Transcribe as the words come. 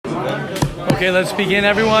Okay, let's begin,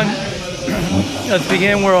 everyone. Let's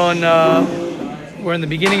begin. We're in the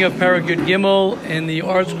beginning of Perek Yud Gimel. In the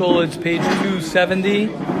art scroll, it's page 270,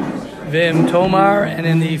 Vim Tomar, and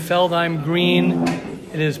in the Feldheim Green,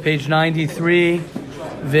 it is page 93,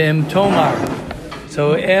 Vim Tomar.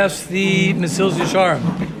 So ask the Mesilas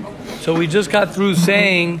Yesharim. So we just got through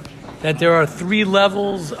saying that there are three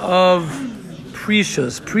levels of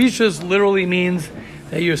precious. Precious literally means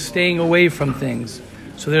that you're staying away from things.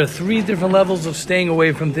 So there are three different levels of staying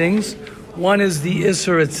away from things. One is the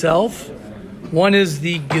Isser itself. One is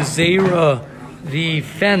the Gezerah, the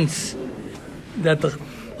fence that the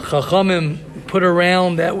Chachamim put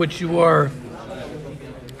around that which the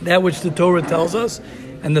Torah tells us.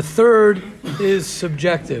 And the third is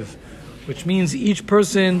subjective, which means each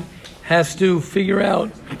person has to figure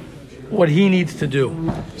out what he needs to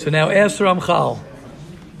do. So now ask the Ramchal,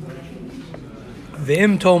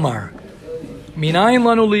 V'im Tomar, Minayin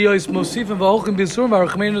lanu liyos mosifim v'holchim b'surim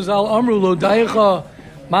v'arachmeinu zal amru lo dayicha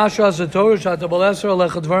mashas haTorah shatabalesar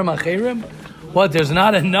alecha dvarim acherim. What? There's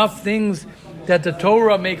not enough things that the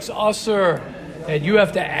Torah makes usher that you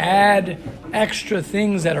have to add extra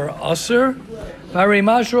things that are usher. V'arei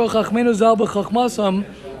mashro chachmeinu zal b'chachmasam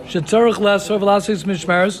shetzarich lesar v'lasis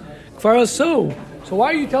mishmaris kfar aso. So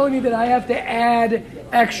why are you telling me that I have to add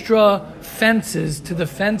extra fences to the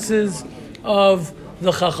fences of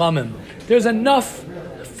the Chachamim? There's enough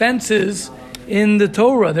fences in the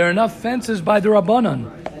Torah. There are enough fences by the Rabbanan.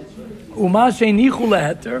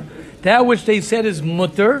 That which they said is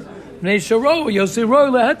mutter. They said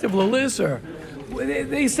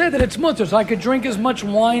that it's mutter, so I could drink as much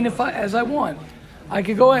wine as I want. I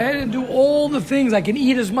could go ahead and do all the things. I can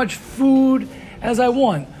eat as much food as I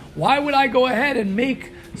want. Why would I go ahead and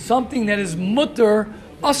make something that is mutter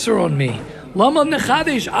usher on me? That's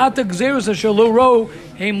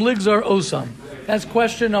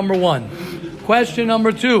question number one. Question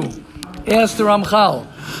number two, ask the Ramchal,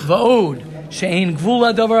 Va'od, she'ein gvul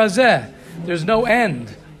hadavar hazeh. There's no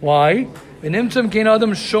end. Why? A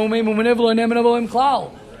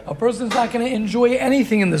person's not going to enjoy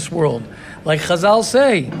anything in this world. Like Chazal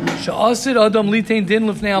say, she'asid adam litain din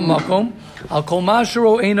lifnei hamakom, al kol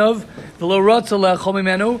mashero einav, v'lo ratza le'achol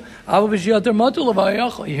mimenu, avu b'shiater matul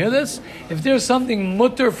l'vayachol. You hear this? If there's something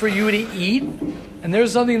mutter for you to eat, and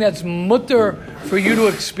there's something that's mutter for you to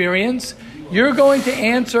experience, you're going to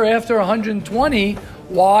answer after 120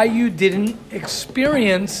 why you didn't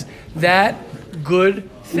experience that good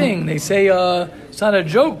thing. They say, it's not a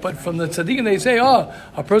joke, but from the tzaddikim they say,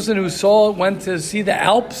 a person who went to see the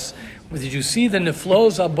Alps. Did you see the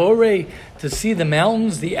Niflos Abore, to see the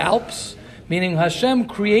mountains, the Alps? Meaning Hashem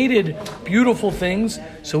created beautiful things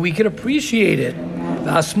so we could appreciate it.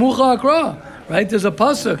 The Asmucha Akra, right? There's a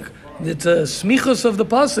pasuk. It's a smichus of the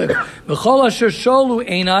pasuk. V'chol asher sholu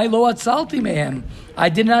einai lo atzalti mehem. I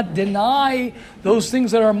did not deny those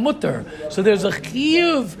things that are mutter. So there's a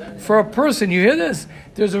chiyuv for a person. You hear this?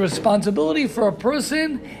 There's a responsibility for a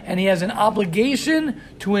person, and he has an obligation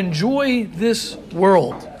to enjoy this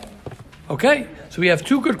world. Okay? So we have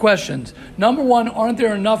two good questions. Number one, aren't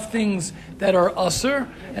there enough things that are usher?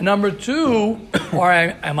 And number two,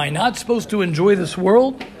 am I not supposed to enjoy this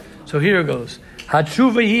world? So here it goes.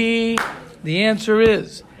 Hatshuvahi, the answer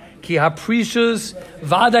is, ki haprishus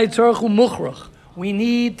vaday tzarchu muchrach. We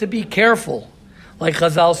need to be careful. Like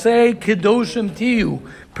Chazal say, kedoshim tiyu,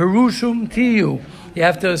 perushum tiyu. You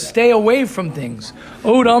have to stay away from things.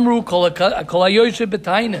 Od amru kol hayoshev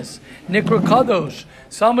b'tainis, nikra kadosh.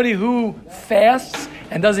 Somebody who fasts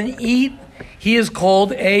and doesn't eat, he is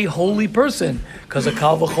called a holy person, because a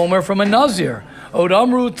kal v'chomer from a nazir. Od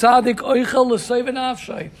amru tzadik oichel l'soiv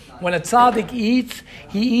nafshay. When a tzaddik eats,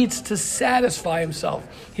 he eats to satisfy himself.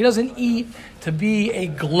 He doesn't eat to be a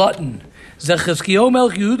glutton. Zechizkiyahu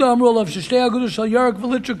melech Yehuda amru alav sheshtei agudos shel yarek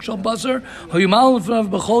v'litruk shel basar hoyimal l'fanav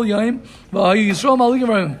b'chol yom v'hayu Yisrael malikim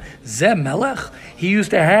v'rahim. Zeh melech. He used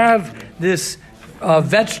to have this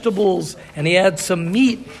vegetables, and he had some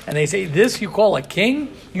meat, and they say, this you call a king?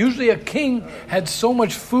 Usually a king had so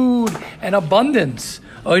much food and abundance.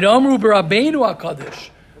 Oid amru b'Rabbeinu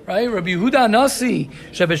HaKadosh. Right? Rabbi Yehuda Nasi,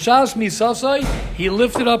 Shebeshas Misasai, he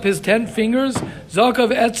lifted up his 10 fingers,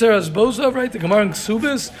 Zakav Etzer Azbosav, right? The Gemara in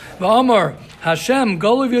Ksubis, V'amar, Hashem,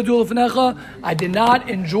 Golav Yadul Fnecha, I did not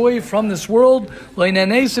enjoy from this world,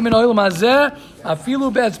 Loinenesim in Oilam Hazeh,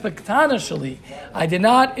 Afilu Be'etzpektana Shali. I did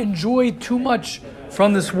not enjoy too much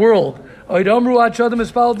from this world. Oid amru Achadam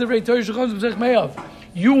Espal Divrei Torah Shechaz B'zech Meyav.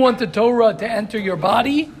 You want the Torah to enter your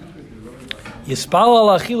body? What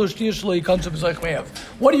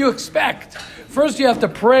do you expect? First you have to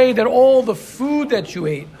pray that all the food that you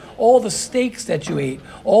ate, all the steaks that you ate,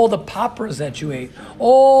 all the poppers that you ate,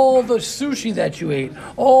 all the sushi that you ate,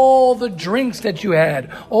 all the drinks that you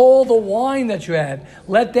had, all the wine that you had.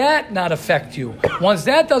 Let that not affect you. Once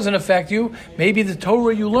that doesn't affect you, maybe the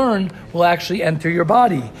Torah you learn will actually enter your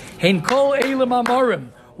body. Hein kol elam amarim.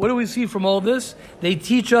 What do we see from all this? They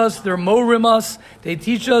teach us, they're morim us, they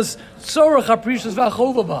teach us,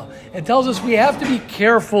 it tells us we have to be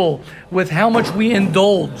careful with how much we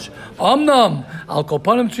indulge.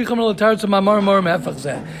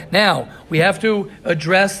 Now, we have to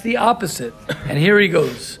address the opposite. And here he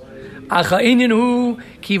goes.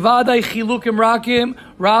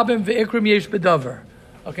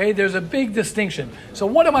 Okay, there's a big distinction. So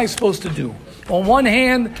what am I supposed to do? On one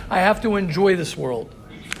hand, I have to enjoy this world.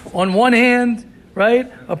 On one hand,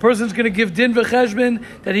 right, a person's going to give din v'cheshbon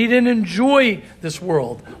that he didn't enjoy this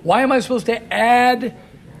world. Why am I supposed to add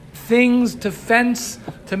things to fence,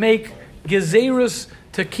 to make gezerus,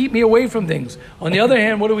 to keep me away from things? On the other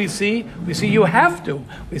hand, what do we see? We see you have to.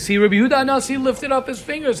 We see Rabbi Yehuda Nasi lifted up his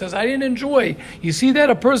finger, says, I didn't enjoy. You see that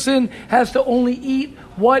a person has to only eat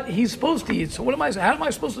what he's supposed to eat. So how am I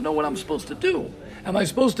supposed to know what I'm supposed to do? Am I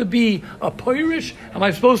supposed to be a pirish? Am I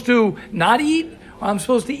supposed to not eat? I'm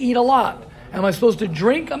supposed to eat a lot. Am I supposed to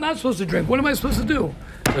drink? I'm not supposed to drink. What am I supposed to do?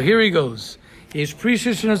 So here he goes. There's a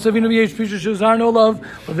precious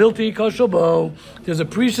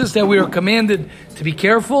that we are commanded to be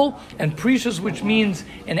careful, and precious, which means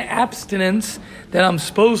an abstinence, that I'm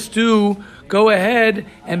supposed to go ahead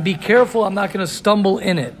and be careful. I'm not going to stumble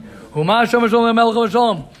in it. Al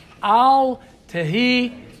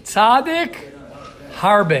tehi tzaddik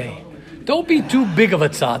harbe. Don't be too big of a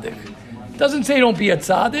tzaddik. Doesn't say don't be a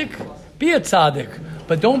tzaddik. Be a tzaddik,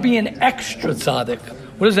 but don't be an extra tzaddik.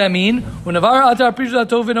 What does that mean? Once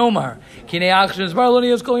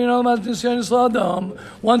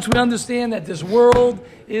we understand that this world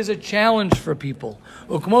is a challenge for people.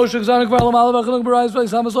 We're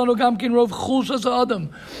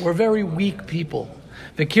very weak people.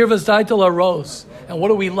 And what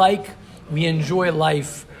do we like? We enjoy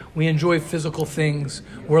life. We enjoy physical things.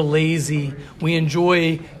 We're lazy. We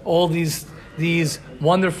enjoy all these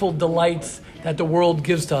wonderful delights that the world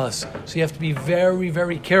gives to us. So you have to be very,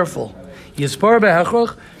 very careful. Be very,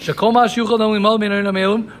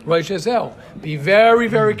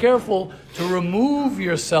 very careful to remove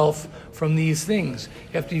yourself from these things.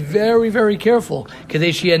 You have to be very, very careful.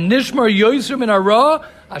 Because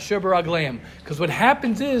what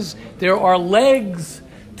happens is there are legs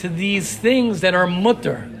to these things that are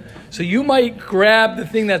mutter. So you might grab the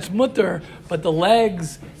thing that's mutter, but the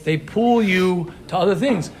legs, they pull you to other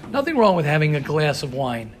things. Nothing wrong with having a glass of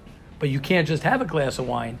wine, but you can't just have a glass of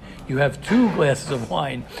wine. You have 2 glasses of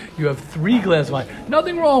wine. You have 3 glasses of wine.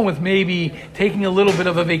 Nothing wrong with maybe taking a little bit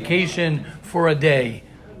of a vacation for a day,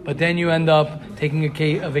 but then you end up taking a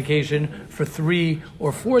vacation for 3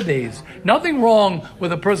 or 4 days. Nothing wrong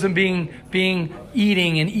with a person being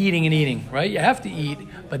eating, right? You have to eat,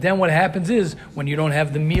 but then what happens is when you don't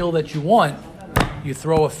have the meal that you want, you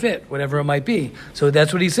throw a fit, whatever it might be. So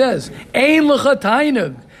that's what he says. Ein lecha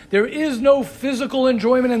tainug. There is no physical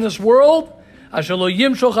enjoyment in this world.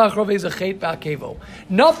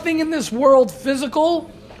 Nothing in this world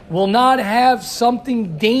physical will not have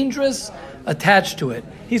something dangerous attached to it.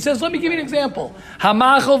 He says, let me give you an example.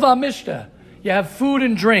 Hamachol v'amishta. You have food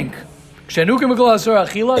and drink.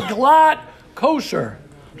 Glat kosher.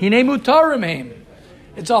 Hine mutarim heim.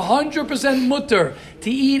 It's 100% mutter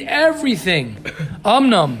to eat everything.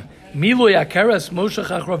 Amnam. Miloy akeres moshach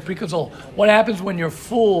achrav prikazol. What happens when you're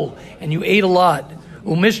full and you ate a lot?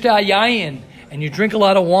 Umishta yayin. And you drink a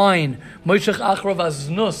lot of wine. Moshach achrav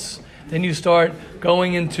aznus. Then you start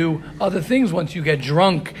going into other things once you get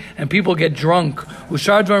drunk, and people get drunk.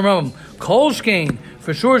 Ushar dvarim kolshkein.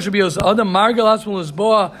 For sure should be adam margalas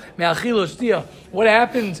mulazboa me'achilostia. What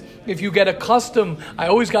happens if you get accustomed? I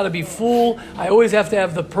always got to be full. I always have to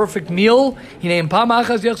have the perfect meal. If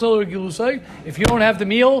you don't have the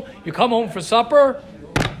meal, you come home for supper,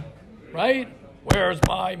 right? Where's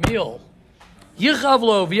my meal? Not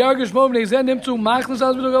only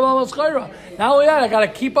that, I got to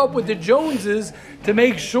keep up with the Joneses to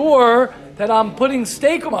make sure that I'm putting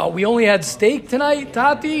steak on. We only had steak tonight,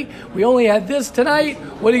 Tati. We only had this tonight.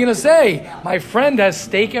 What are you going to say? My friend has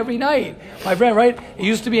steak every night. My friend, right? It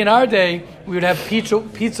used to be in our day, we would have pizza.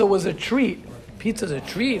 Pizza was a treat. Pizza's a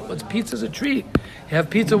treat. What's pizza's a treat? have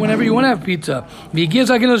pizza whenever you want to have pizza.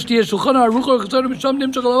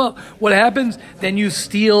 What happens? Then you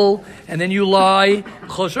steal and then you lie.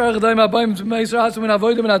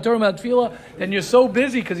 Then you're so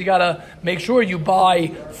busy because you got to make sure you buy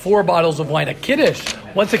 4 bottles of wine. A kiddush.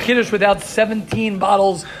 What's a kiddush without 17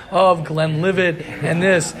 bottles of Glenlivet and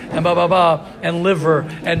this and and liver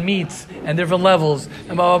and meats and different levels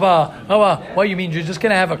and What you mean? You're just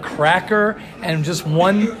going to have a cracker and just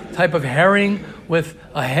one type of herring with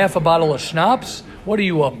a half a bottle of schnapps? What are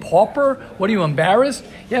you, a pauper? What are you, embarrassed?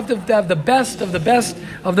 You have to have the best of the best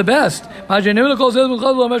of the best. But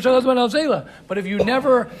if you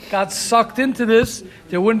never got sucked into this,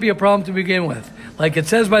 there wouldn't be a problem to begin with. Like it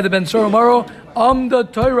says by the Ben Soromaro,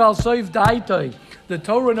 the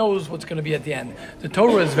Torah knows what's going to be at the end. The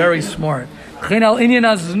Torah is very smart.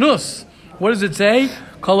 What does it say?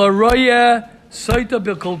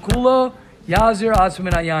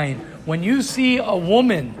 When you see a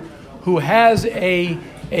woman who has an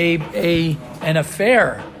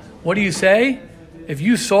affair, what do you say? If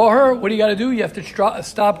you saw her, what do you got to do? You have to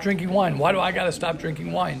stop drinking wine. Why do I got to stop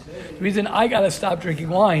drinking wine? The reason I got to stop drinking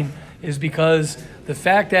wine is because the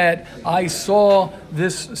fact that I saw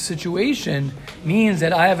this situation means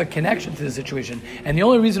that I have a connection to the situation. And the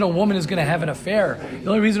only reason a woman is going to have an affair, the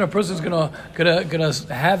only reason a person is going to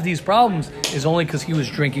have these problems is only because he was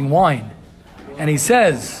drinking wine. And he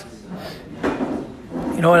says,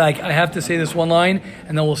 you know what, I have to say this one line,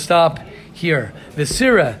 and then we'll stop here.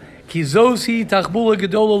 Vesira, kizosi tachbula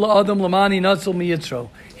gedola la'adam lamani natzal miyitzro.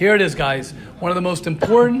 Here it is, guys. One of the most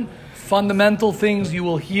important, fundamental things you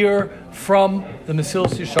will hear from the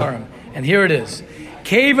Mesilas Yesharim. And here it is.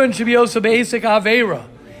 Kevan shebiosa be'esek aveira.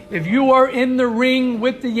 If you are in the ring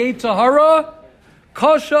with the Yetzer Hara,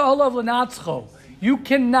 kasha alav l'natzcho. You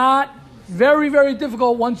cannot, very, very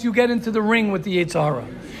difficult once you get into the ring with the Yetzer Hara.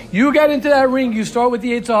 You get into that ring, you start with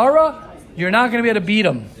the Yetzer Hara, you're not going to be able to beat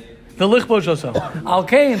him.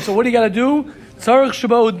 Okay, and so what do you got to do?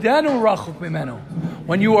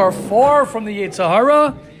 When you are far from the Yetzer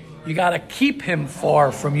Hara, you got to keep him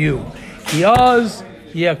far from you. Keep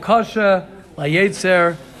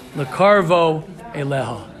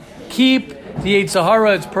the Yetzer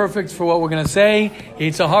Hara, it's perfect for what we're going to say.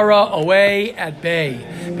 Yetzer Hara away at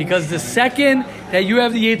bay. Because the second that you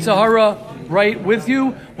have the Yetzer Hara right with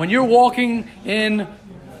you, when you're walking in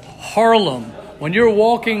Harlem, when you're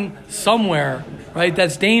walking somewhere, right,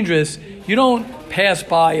 that's dangerous, you don't pass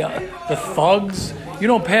by the thugs. You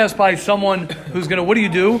don't pass by someone who's going to, what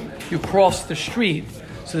do? You cross the street.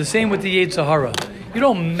 So the same with the Yetzer Hara. You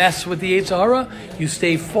don't mess with the Yetzer Hara. You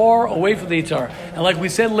stay far away from the Yetzer Hara. And like we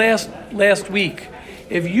said last week,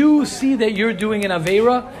 if you see that you're doing an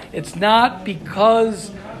Aveira, it's not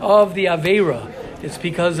because of the Aveira. It's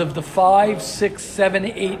because of the 5, 6, 7,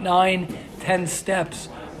 8, 9, 10 steps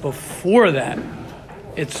before that.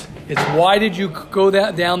 It's why did you go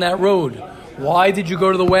down that road? Why did you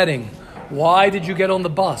go to the wedding? Why did you get on the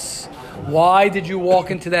bus? Why did you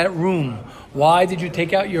walk into that room? Why did you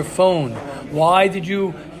take out your phone? Why did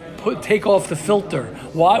you take off the filter?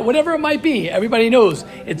 Why? Whatever it might be, everybody knows.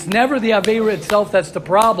 It's never the Aveira itself that's the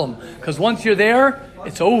problem. Because once you're there,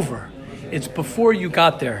 it's over. It's before you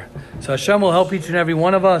got there. So Hashem will help each and every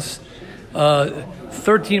one of us.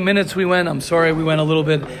 13 minutes we went. I'm sorry we went a little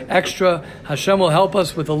bit extra. Hashem will help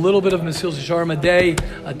us with a little bit of Mesilas Yesharim a day,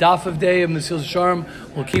 a daf of day of Mesilas Yesharim.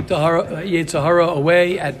 We'll keep the Yetzer Hara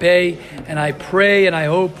away at bay. And I pray and I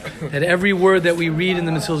hope that every word that we read in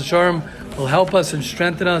the Mesilas Yesharim will help us and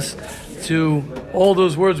strengthen us to, all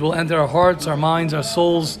those words will enter our hearts, our minds, our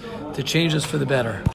souls to change us for the better.